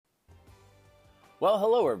Well,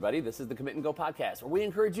 hello, everybody. This is the Commit and Go podcast, where we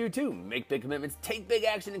encourage you to make big commitments, take big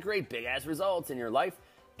action, and create big-ass results in your life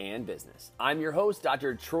and business. I'm your host,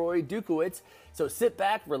 Dr. Troy Dukowitz. So sit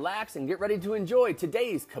back, relax, and get ready to enjoy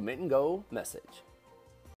today's Commit and Go message.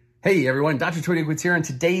 Hey, everyone. Dr. Troy Dukowitz here, and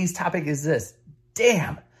today's topic is this.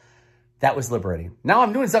 Damn, that was liberating. Now,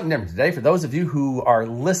 I'm doing something different today. For those of you who are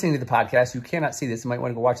listening to the podcast, you cannot see this. You might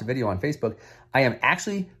want to go watch the video on Facebook. I am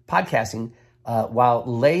actually podcasting while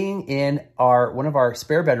laying in one of our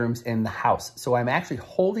spare bedrooms in the house. So I'm actually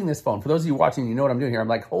holding this phone. For those of you watching, you know what I'm doing here. I'm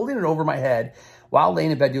like holding it over my head while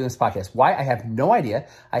laying in bed doing this podcast. Why? I have no idea.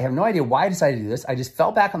 I have no idea why I decided to do this. I just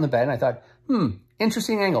fell back on the bed and I thought,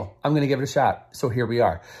 interesting angle. I'm going to give it a shot. So here we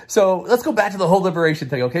are. So let's go back to the whole liberation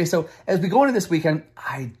thing. Okay. So as we go into this weekend,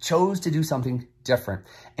 I chose to do something different.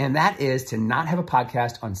 And that is to not have a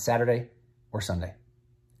podcast on Saturday or Sunday.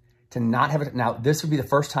 To not have it. Now, this would be the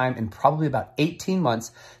first time in probably about 18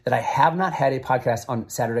 months that I have not had a podcast on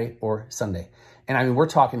Saturday or Sunday. And I mean, we're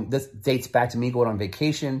talking, this dates back to me going on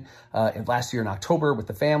vacation last year in October with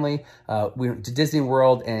the family. We went to Disney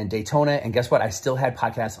World and Daytona. And guess what? I still had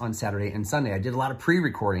podcasts on Saturday and Sunday. I did a lot of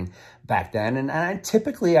pre-recording back then. And I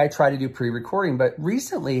typically try to do pre-recording. But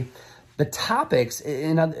recently, the topics,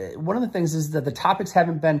 one of the things is that the topics I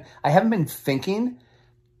haven't been thinking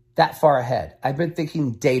that far ahead. I've been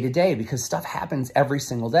thinking day to day because stuff happens every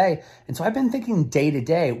single day. And so I've been thinking day to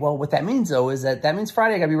day. Well, what that means though is that means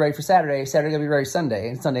Friday I gotta be ready for Saturday, Saturday gotta be ready for Sunday,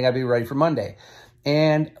 and Sunday I gotta be ready for Monday.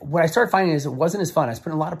 And what I started finding is it wasn't as fun. I was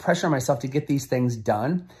putting a lot of pressure on myself to get these things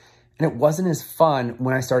done. And it wasn't as fun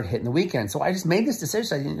when I started hitting the weekend. So I just made this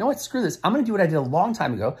decision. I said, you know what, screw this. I'm gonna do what I did a long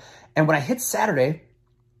time ago. And when I hit Saturday,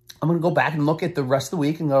 I'm gonna go back and look at the rest of the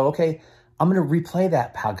week and go, okay, I'm going to replay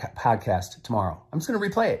that podcast tomorrow. I'm just going to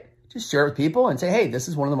replay it. Just share it with people and say, hey, this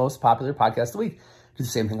is one of the most popular podcasts of the week. Do the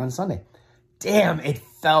same thing on Sunday. Damn, it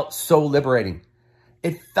felt so liberating.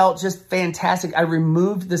 It felt just fantastic. I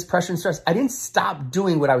removed this pressure and stress. I didn't stop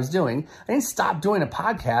doing what I was doing. I didn't stop doing a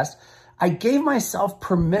podcast. I gave myself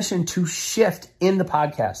permission to shift in the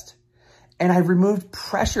podcast. And I removed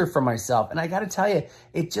pressure from myself. And I got to tell you,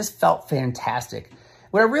 it just felt fantastic.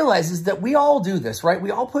 What I realize is that we all do this, right?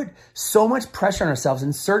 We all put so much pressure on ourselves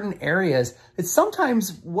in certain areas that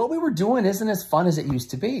sometimes what we were doing isn't as fun as it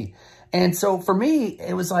used to be. And so for me,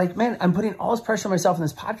 it was like, man, I'm putting all this pressure on myself in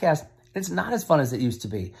this podcast. It's not as fun as it used to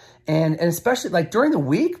be. And especially like during the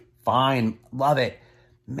week, fine, love it.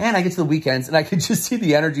 Man, I get to the weekends and I can just see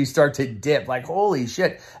the energy start to dip. Like, holy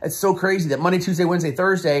shit, it's so crazy that Monday, Tuesday, Wednesday,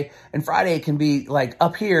 Thursday, and Friday can be like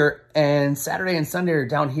up here and Saturday and Sunday are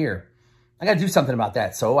down here. I got to do something about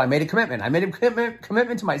that. So I made a commitment. I made a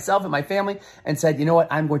commitment to myself and my family and said, you know what?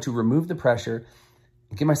 I'm going to remove the pressure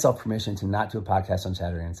and give myself permission to not do a podcast on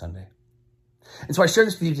Saturday and Sunday. And so I share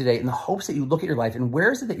this with you today in the hopes that you look at your life and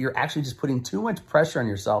where is it that you're actually just putting too much pressure on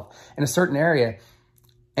yourself in a certain area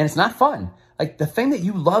and it's not fun. Like the thing that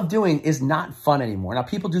you love doing is not fun anymore. Now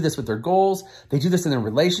people do this with their goals. They do this in their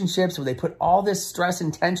relationships where they put all this stress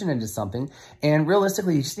and tension into something. And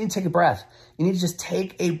realistically, you just need to take a breath. You need to just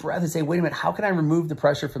take a breath and say, wait a minute, how can I remove the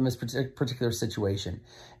pressure from this particular situation?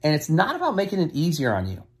 And it's not about making it easier on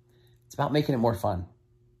you. It's about making it more fun.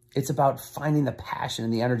 It's about finding the passion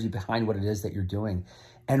and the energy behind what it is that you're doing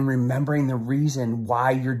and remembering the reason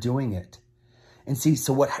why you're doing it. And see,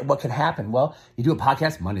 so what can happen? Well, you do a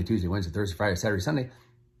podcast Monday, Tuesday, Wednesday, Thursday, Friday, Saturday, Sunday,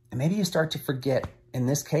 and maybe you start to forget in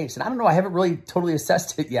this case. And I don't know, I haven't really totally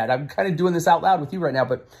assessed it yet. I'm kind of doing this out loud with you right now,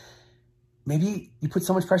 but maybe you put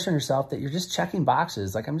so much pressure on yourself that you're just checking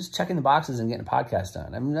boxes. Like I'm just checking the boxes and getting a podcast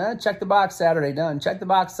done. I'm going to check the box Saturday, done. Check the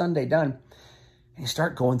box Sunday, done. And you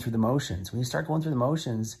start going through the motions. When you start going through the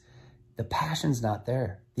motions, the passion's not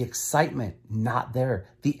there. The excitement, not there.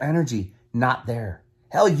 The energy, not there.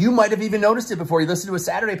 Hell, you might have even noticed it before you listen to a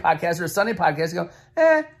Saturday podcast or a Sunday podcast. You go,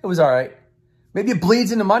 it was all right. Maybe it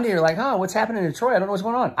bleeds into Monday. You're like, what's happening in Detroit? I don't know what's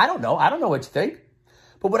going on. I don't know. I don't know what to think.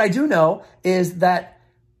 But what I do know is that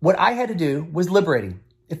what I had to do was liberating.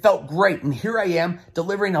 It felt great. And here I am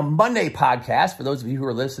delivering a Monday podcast. For those of you who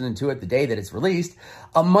are listening to it the day that it's released,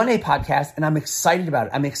 a Monday podcast. And I'm excited about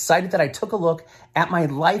it. I'm excited that I took a look at my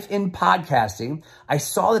life in podcasting. I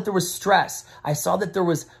saw that there was stress. I saw that there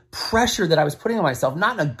was pressure that I was putting on myself,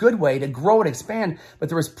 not in a good way to grow and expand, but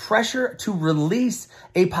there was pressure to release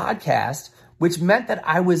a podcast, which meant that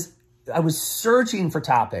I was searching for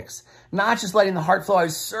topics, not just letting the heart flow. I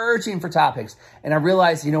was searching for topics. And I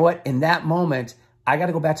realized, you know what? In that moment, I got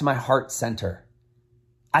to go back to my heart center.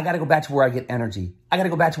 I got to go back to where I get energy. I got to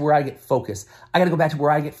go back to where I get focus. I got to go back to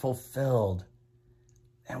where I get fulfilled.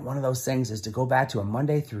 And one of those things is to go back to a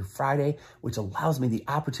Monday through Friday, which allows me the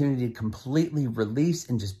opportunity to completely release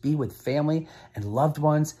and just be with family and loved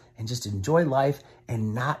ones and just enjoy life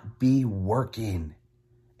and not be working.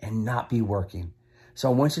 So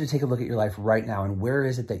I want you to take a look at your life right now, and where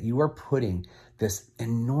is it that you are putting this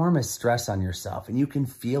enormous stress on yourself? And you can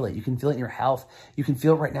feel it. You can feel it in your health. You can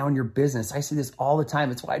feel it right now in your business. I see this all the time.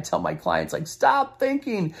 It's why I tell my clients, like, stop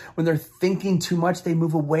thinking. When they're thinking too much, they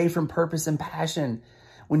move away from purpose and passion.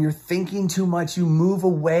 When you're thinking too much, you move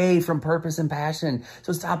away from purpose and passion.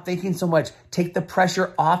 So stop thinking so much. Take the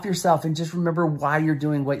pressure off yourself and just remember why you're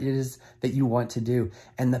doing what it is that you want to do.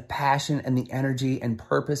 And the passion and the energy and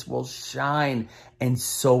purpose will shine, and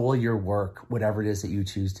so will your work, whatever it is that you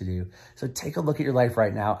choose to do. So take a look at your life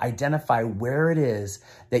right now. Identify where it is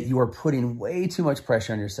that you are putting way too much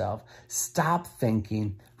pressure on yourself. Stop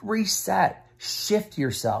thinking. Reset. Shift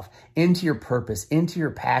yourself into your purpose, into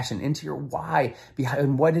your passion, into your why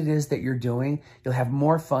behind what it is that you're doing. You'll have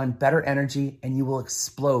more fun, better energy, and you will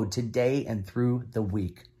explode today and through the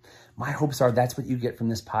week. My hopes are that's what you get from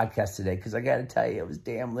this podcast today, because I got to tell you, it was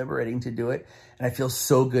damn liberating to do it. And I feel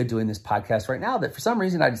so good doing this podcast right now that for some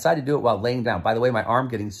reason I decided to do it while laying down. By the way, my arm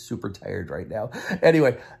getting super tired right now.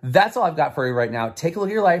 Anyway, that's all I've got for you right now. Take a look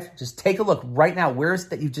at your life. Just take a look right now. Where is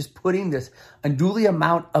it that you're just putting this unduly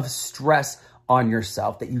amount of stress on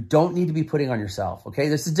yourself that you don't need to be putting on yourself, okay?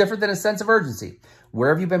 This is different than a sense of urgency.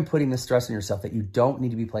 Where have you been putting the stress on yourself that you don't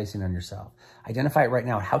need to be placing on yourself? Identify it right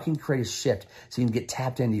now. How can you create a shift so you can get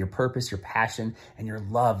tapped into your purpose, your passion, and your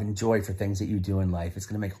love and joy for things that you do in life? It's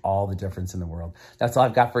going to make all the difference in the world. That's all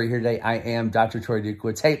I've got for you here today. I am Dr. Troy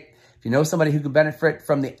Dukowitz. Hey, if you know somebody who can benefit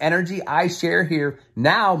from the energy I share here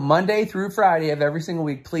now, Monday through Friday of every single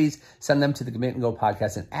week, please send them to the Commit and Go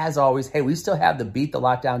podcast. And as always, hey, we still have the Beat the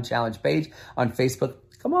Lockdown Challenge page on Facebook.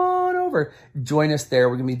 Come on over. Join us there.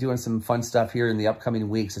 We're going to be doing some fun stuff here in the upcoming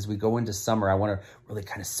weeks as we go into summer. I want to really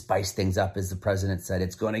kind of spice things up. As the president said,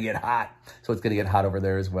 it's going to get hot. So it's going to get hot over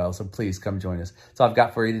there as well. So please come join us. That's all I've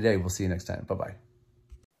got for you today. We'll see you next time. Bye-bye.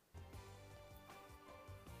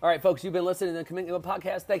 All right, folks, you've been listening to the Commit and Go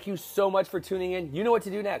podcast. Thank you so much for tuning in. You know what to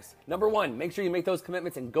do next. Number one, make sure you make those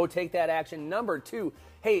commitments and go take that action. Number two,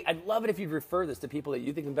 hey, I'd love it if you'd refer this to people that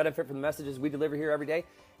you think can benefit from the messages we deliver here every day.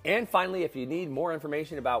 And finally, if you need more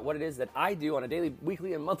information about what it is that I do on a daily,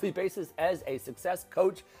 weekly, and monthly basis as a success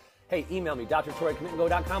coach, hey, email me,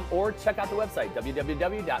 drtroy@commitandgo.com, or check out the website,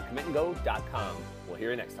 www.commitandgo.com. We'll hear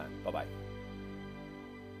you next time. Bye-bye.